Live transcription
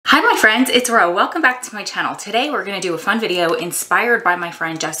Hi my friends, it's Ro. Welcome back to my channel. Today we're going to do a fun video inspired by my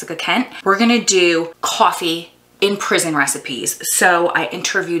friend Jessica Kent. We're going to do coffee in prison recipes. So I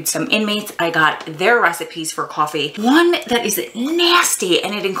interviewed some inmates. I got their recipes for coffee. One that is nasty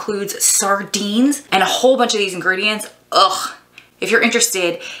and it includes sardines and a whole bunch of these ingredients. Ugh. If you're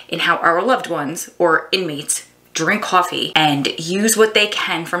interested in how our loved ones or inmates drink coffee and use what they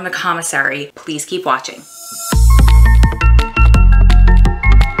can from the commissary, please keep watching.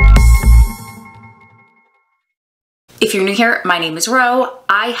 If you're new here, my name is Ro.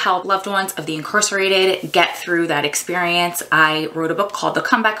 I help loved ones of the incarcerated get through that experience. I wrote a book called The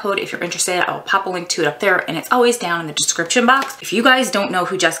Comeback Code. If you're interested, I will pop a link to it up there and it's always down in the description box. If you guys don't know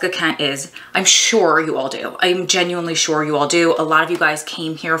who Jessica Kent is, I'm sure you all do. I'm genuinely sure you all do. A lot of you guys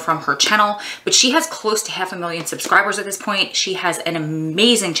came here from her channel, but she has close to 500,000 subscribers at this point. She has an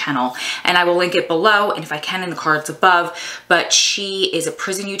amazing channel and I will link it below and if I can in the cards above, but she is a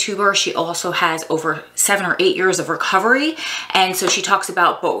prison YouTuber. She also has over 7 or 8 years of recovery. And so she talks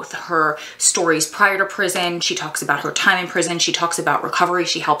about both her stories prior to prison. She talks about her time in prison. She talks about recovery.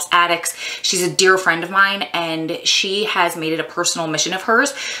 She helps addicts. She's a dear friend of mine and she has made it a personal mission of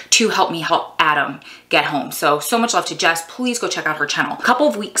hers to help me help Adam get home. So much love to Jess. Please go check out her channel. A couple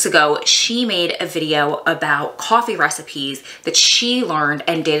of weeks ago, she made a video about coffee recipes that she learned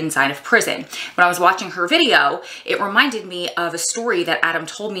and did inside of prison. When I was watching her video, it reminded me of a story that Adam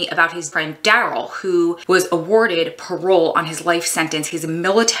told me about his friend Daryl, who was awarded parole on his life sentence. He's a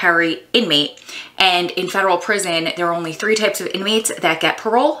military inmate, and in federal prison, there are only 3 types of inmates that get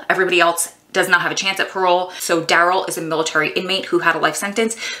parole. Everybody else does not have a chance at parole. So Daryl is a military inmate who had a life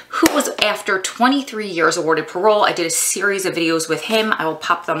sentence, who was after 23 years awarded parole. I did a series of videos with him. I will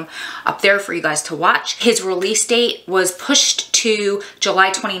pop them up there for you guys to watch. His release date was pushed to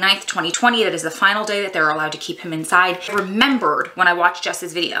July 29th, 2020. That is the final day that they're allowed to keep him inside. I remembered when I watched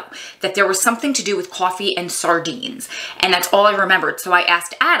Jess's video that there was something to do with coffee and sardines. And that's all I remembered. So I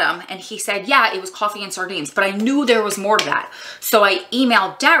asked Adam and he said, yeah, it was coffee and sardines, but I knew there was more to that. So I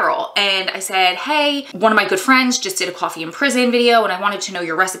emailed Daryl and I said, hey, one of my good friends just did a coffee in prison video and I wanted to know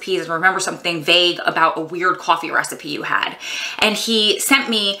your recipes and remember something vague about a weird coffee recipe you had. And he sent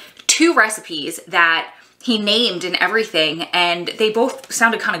me 2 recipes that he named and everything, and they both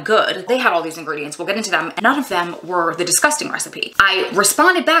sounded kind of good. They had all these ingredients. We'll get into them. None of them were the disgusting recipe. I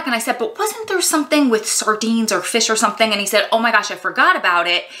responded back and I said, but wasn't there something with sardines or fish or something? And he said, oh my gosh, I forgot about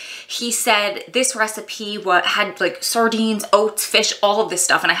it. He said this recipe had like sardines, oats, fish, all of this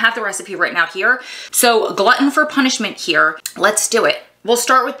stuff. And I have the recipe written out here. So glutton for punishment here. Let's do it. We'll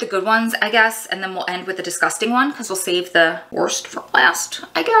start with the good ones, I guess, and then we'll end with the disgusting one because we'll save the worst for last,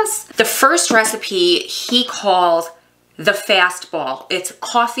 I guess. The first recipe he calls the fastball. It's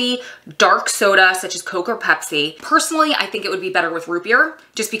coffee, dark soda, such as Coke or Pepsi. Personally, I think it would be better with root beer,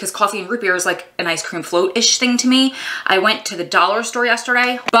 just because coffee and root beer is like an ice cream float-ish thing to me. I went to the dollar store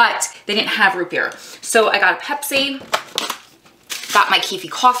yesterday, but they didn't have root beer. So I got a Pepsi, got my Keefy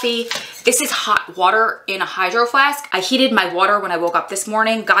coffee. This is hot water in a hydro flask. I heated my water when I woke up this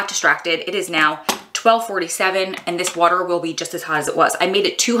morning, got distracted. It is now 12:47 and this water will be just as hot as it was. I made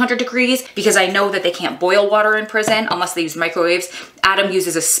it 200 degrees because I know that they can't boil water in prison unless they use microwaves. Adam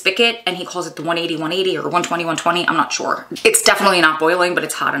uses a spigot and he calls it the 180, 180 or 120, 120. I'm not sure. It's definitely not boiling, but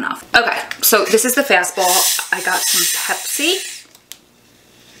it's hot enough. Okay, so this is the fastball. I got some Pepsi.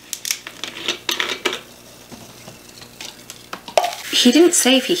 He didn't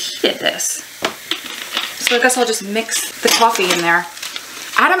say if he heated this. So I guess I'll just mix the coffee in there.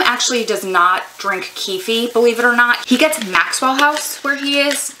 Adam actually does not drink Keefy, believe it or not. He gets Maxwell House where he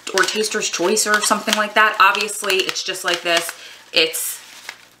is, or Taster's Choice or something like that. Obviously, it's just like this. It's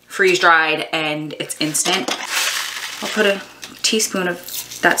freeze-dried and it's instant. I'll put a teaspoon of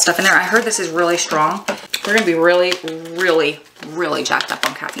that stuff in there. I heard this is really strong. We're gonna be really, really, really jacked up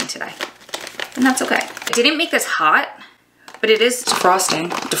on caffeine today. And that's okay. I didn't make this hot, but it is defrosting.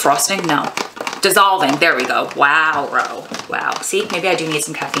 Defrosting? No. Dissolving. There we go. Wow, Ro. Wow. See, maybe I do need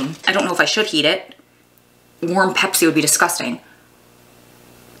some caffeine. I don't know if I should heat it. Warm Pepsi would be disgusting.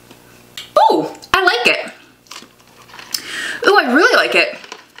 Ooh, I like it. Ooh, I really like it.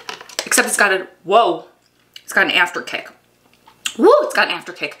 Except it's got a, whoa, it's got an after kick. Woo, it's got an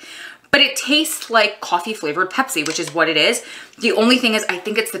after kick. But it tastes like coffee flavored Pepsi, which is what it is. The only thing is I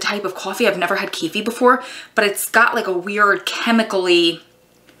think it's the type of coffee. I've never had Keefy before, but it's got like a weird chemically,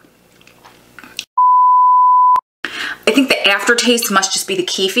 I think the aftertaste must just be the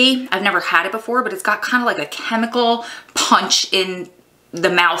Keefy. I've never had it before, but it's got kind of like a chemical punch in the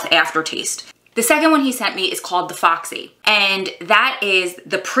mouth aftertaste. The second one he sent me is called the Foxy, and that is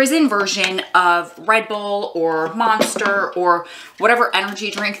the prison version of Red Bull or Monster or whatever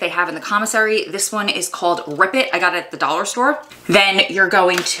energy drink they have in the commissary. This one is called Rip It. I got it at the dollar store. Then you're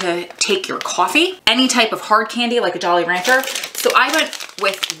going to take your coffee, any type of hard candy like a Jolly Rancher. So I went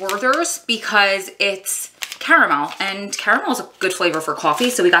with Werther's because it's caramel, and caramel is a good flavor for coffee,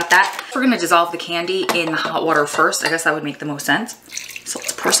 so we got that. We're gonna dissolve the candy in the hot water first. I guess that would make the most sense. So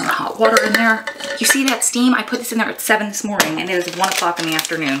let's pour some hot water in there. You see that steam? I put this in there at 7 this morning and it is 1 o'clock in the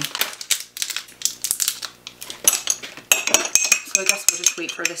afternoon. So I guess we'll just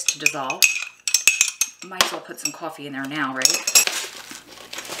wait for this to dissolve. Might as well put some coffee in there now, right?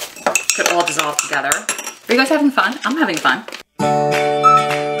 Could all dissolve together. Are you guys having fun? I'm having fun.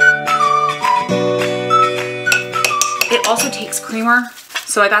 It also takes creamer.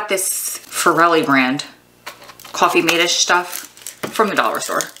 So I got this Ferrelli brand coffee made-ish stuff from the dollar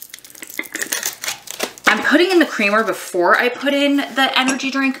store. I'm putting in the creamer before I put in the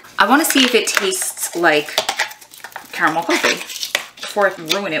energy drink. I want to see if it tastes like caramel coffee before I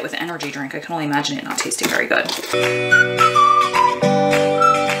ruin it with an energy drink. I can only imagine it not tasting very good.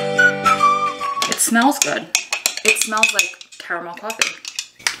 It smells good. It smells like caramel coffee.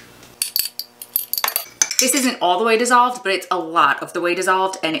 This isn't all the way dissolved, but it's a lot of the way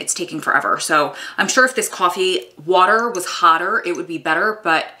dissolved and it's taking forever. So I'm sure if this coffee water was hotter, it would be better,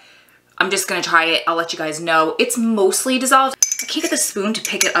 but I'm just gonna try it. I'll let you guys know. It's mostly dissolved. I can't get the spoon to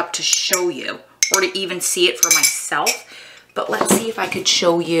pick it up to show you or to even see it for myself, but let's see if I could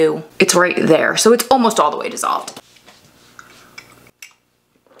show you. It's right there. So it's almost all the way dissolved.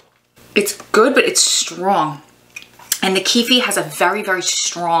 It's good, but it's strong. And the Keefy has a very, very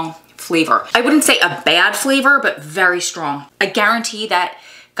strong flavor. I wouldn't say a bad flavor, but very strong. I guarantee that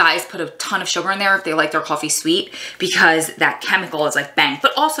guys put a ton of sugar in there if they like their coffee sweet, because that chemical is like bang.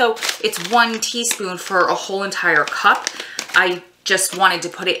 But also it's 1 teaspoon for a whole entire cup. I just wanted to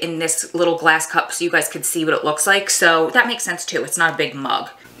put it in this little glass cup so you guys could see what it looks like. So that makes sense too. It's not a big mug.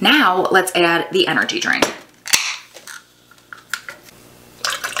 Now let's add the energy drink.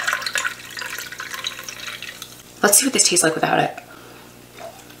 Let's see what this tastes like without it.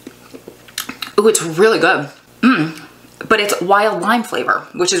 Ooh, it's really good. But it's wild lime flavor,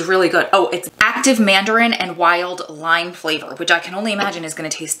 which is really good. Oh, it's active mandarin and wild lime flavor, which I can only imagine is gonna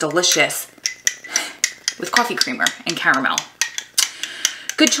taste delicious with coffee creamer and caramel.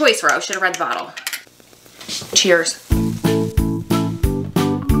 Good choice, Ro. Should have read the bottle. Cheers.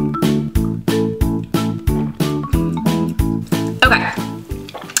 Okay,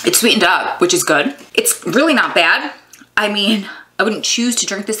 it's sweetened up, which is good. It's really not bad. I mean, I wouldn't choose to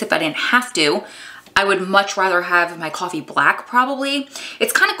drink this if I didn't have to. I would much rather have my coffee black, probably.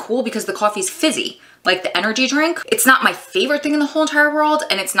 It's kind of cool because the coffee's fizzy, like the energy drink. It's not my favorite thing in the whole entire world,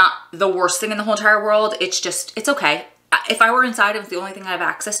 and it's not the worst thing in the whole entire world. It's just, it's okay. If I were inside, it was the only thing I have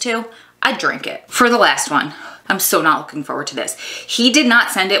access to, I'd drink it. For the last one, I'm so not looking forward to this. He did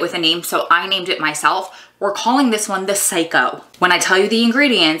not send it with a name, so I named it myself. We're calling this one the Psycho. When I tell you the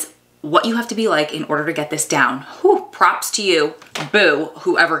ingredients, what you have to be like in order to get this down. Whew, props to you. Boo,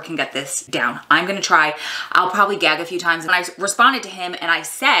 whoever can get this down. I'm gonna try. I'll probably gag a few times. And I responded to him and I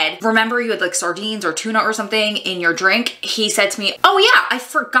said, remember you had like sardines or tuna or something in your drink? He said to me, oh yeah, I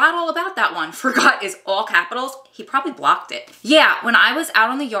forgot all about that one. Forgot is all capitals. He probably blocked it. Yeah, when I was out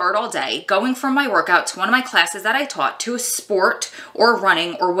on the yard all day, going from my workout to one of my classes that I taught to a sport or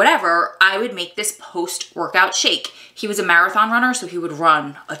running or whatever, I would make this post-workout shake. He was a marathon runner, so he would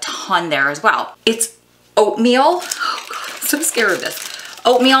run a ton there as well. It's oatmeal. Oh God, I'm so scared of this.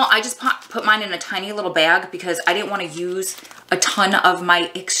 Oatmeal, I just put mine in a tiny little bag because I didn't want to use a ton of my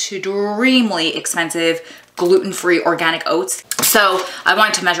extremely expensive gluten-free organic oats. So I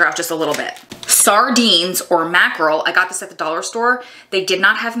wanted to measure out just a little bit. Sardines or mackerel, I got this at the dollar store. They did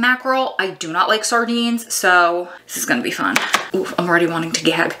not have mackerel. I do not like sardines, so this is gonna be fun. Ooh, I'm already wanting to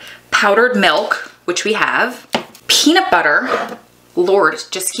gag. Powdered milk, which we have. Peanut butter. Lord, it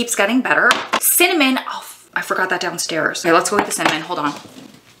just keeps getting better. Cinnamon, oh, I forgot that downstairs. Okay, let's go with the cinnamon, hold on.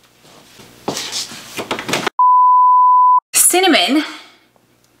 Cinnamon,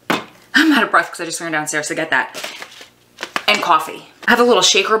 I'm out of breath because I just ran downstairs to get that. And coffee. I have a little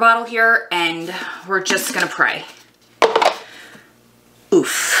shaker bottle here and we're just gonna pray.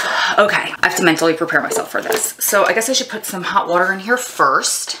 Oof, okay. I have to mentally prepare myself for this. So I guess I should put some hot water in here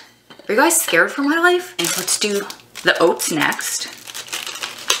first. Are you guys scared for my life? And let's do the oats next.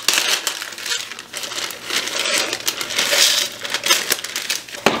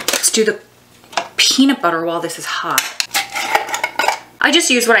 Let's do the peanut butter while this is hot. I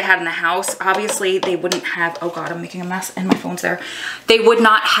just used what I had in the house. Obviously, they wouldn't have, oh God, I'm making a mess and my phone's there. They would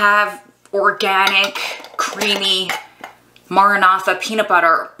not have organic, creamy Maranatha peanut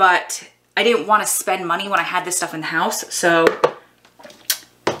butter, but I didn't want to spend money when I had this stuff in the house, so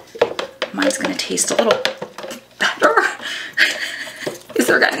mine's gonna taste a little better. Is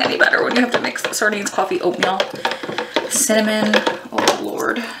there getting any better when you have to mix the sardines, coffee, oatmeal, cinnamon? Oh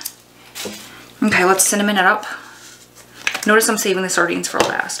Lord. Okay, let's cinnamon it up. Notice I'm saving the sardines for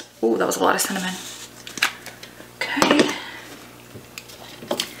last. Oh, that was a lot of cinnamon. Okay.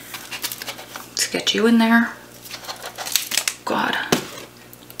 Let's get you in there. God.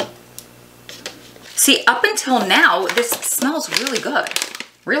 See, up until now, this smells really good.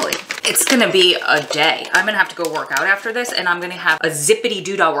 Really. It's gonna be a day. I'm gonna have to go work out after this, and I'm gonna have a zippity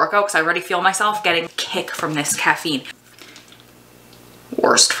doo-dah workout because I already feel myself getting a kick from this caffeine.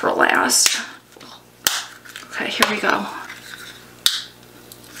 Worst for last. Okay, here we go.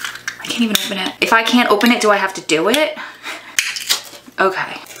 I can't even open it. If I can't open it, do I have to do it?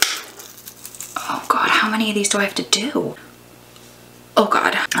 Okay. Oh God, how many of these do I have to do? Oh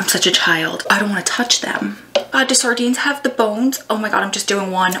God, I'm such a child. I don't want to touch them. God, do sardines have the bones? Oh my God, I'm just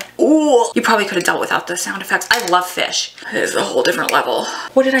doing one. Ooh, you probably could have dealt without the sound effects. I love fish. It is a whole different level.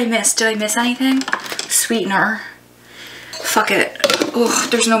 What did I miss? Did I miss anything? Sweetener. Fuck it. Ugh,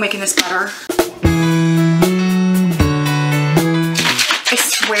 there's no making this better. I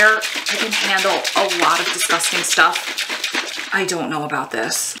swear I can handle a lot of disgusting stuff. I don't know about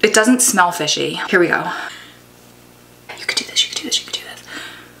this. It doesn't smell fishy. Here we go. You could do this, you could do this, you could do this.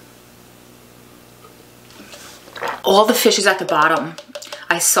 All the fish is at the bottom.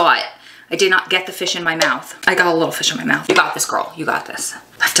 I saw it. I did not get the fish in my mouth. I got a little fish in my mouth. You got this, girl. You got this.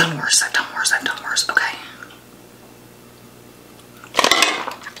 I've done worse. I've done worse. I've done worse. Okay.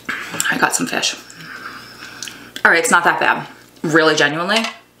 I got some fish. All right, it's not that bad. Really, genuinely.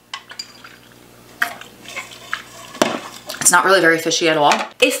 It's not really very fishy at all.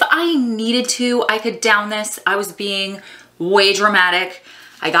 If I needed to, I could down this. I was being way dramatic.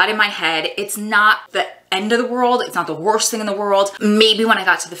 I got in my head. It's not the end of the world. It's not the worst thing in the world. Maybe when I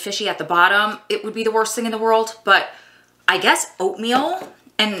got to the fishy at the bottom, it would be the worst thing in the world. But I guess oatmeal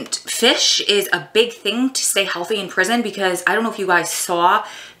and fish is a big thing to stay healthy in prison, because I don't know if you guys saw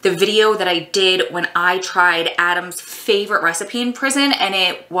the video that I did when I tried Adam's favorite recipe in prison, and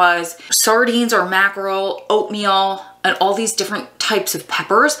it was sardines or mackerel, oatmeal, and all these different types of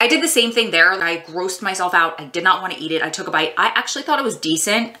peppers. I did the same thing there. I grossed myself out. I did not want to eat it. I took a bite. I actually thought it was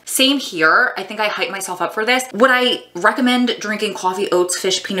decent. Same here. I think I hyped myself up for this. Would I recommend drinking coffee, oats,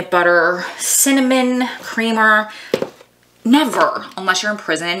 fish, peanut butter, cinnamon, creamer? Never, unless you're in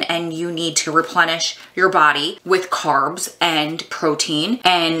prison and you need to replenish your body with carbs and protein.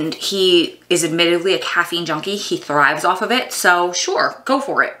 And he is admittedly a caffeine junkie. He thrives off of it. So sure, go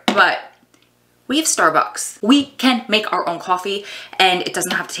for it. But we have Starbucks. We can make our own coffee, and it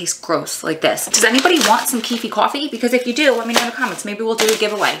doesn't have to taste gross like this. Does anybody want some Keefy coffee? Because if you do, let me know in the comments. Maybe we'll do a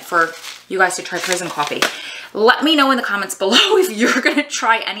giveaway for you guys to try prison coffee. Let me know in the comments below if you're gonna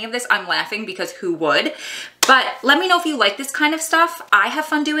try any of this. I'm laughing because who would? But let me know if you like this kind of stuff. I have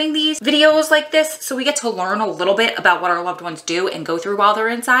fun doing these videos like this, so we get to learn a little bit about what our loved ones do and go through while they're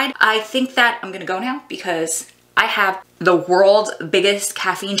inside. I think that I'm gonna go now because I have the world's biggest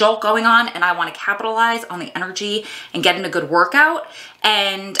caffeine jolt going on, and I want to capitalize on the energy and get in a good workout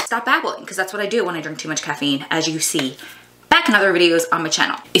and stop babbling, because that's what I do when I drink too much caffeine, as you see back in other videos on my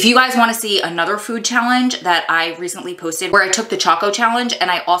channel. If you guys want to see another food challenge that I recently posted, where I took the Choco challenge, and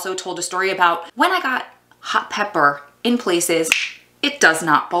I also told a story about when I got hot pepper in places it does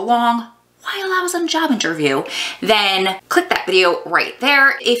not belong while I was on a job interview, then click that video right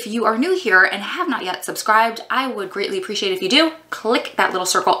there. If you are new here and have not yet subscribed, I would greatly appreciate if you do. Click that little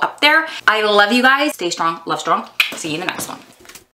circle up there. I love you guys. Stay strong, love strong. See you in the next one.